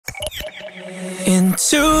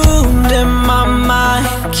Entombed in my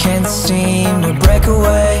mind, can't seem to break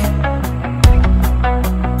away.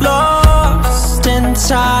 Lost in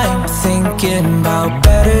time, thinking about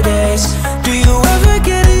better days. Do you ever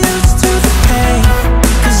get used to the pain?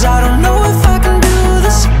 'Cause I don't know if I can do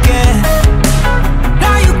this again.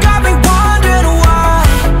 Now you got me wondering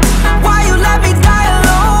why you let me die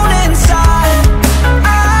alone inside.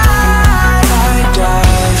 I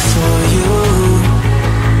died for you,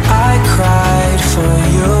 I cried for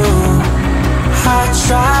you, I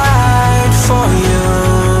tried for you.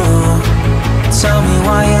 Tell me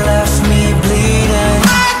why you left me bleeding.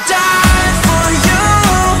 I died for you,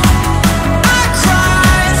 I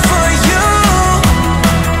cried for you,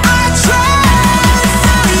 I tried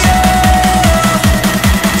for you.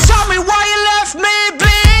 Tell me why you left me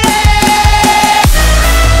bleeding.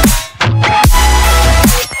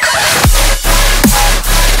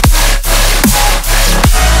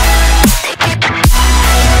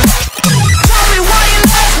 Tell me why you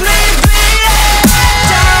left me bleeding.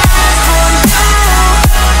 Died for you,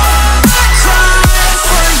 I cried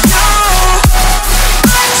for you,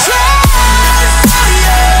 I tried for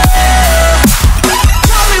you.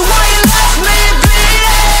 Tell me why you left me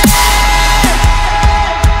bleeding.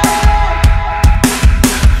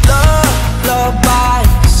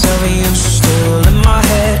 Lullabies of you still in my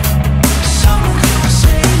head.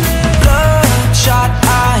 Bloodshot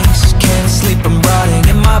eyes, can't sleep, I'm rotting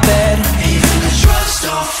in my bed. Even the drugs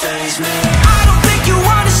don't faze me. I don't think you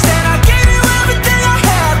understand, I gave you everything I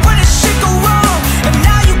had. When did shit go wrong? And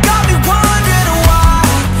now you got me wondering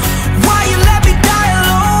why you let me die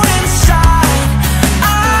alone inside.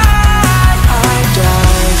 I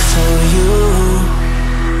died for you,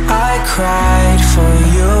 I cried for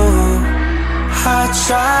you, I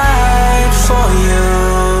tried for you.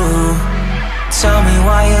 Tell me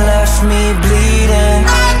why you left me bleeding.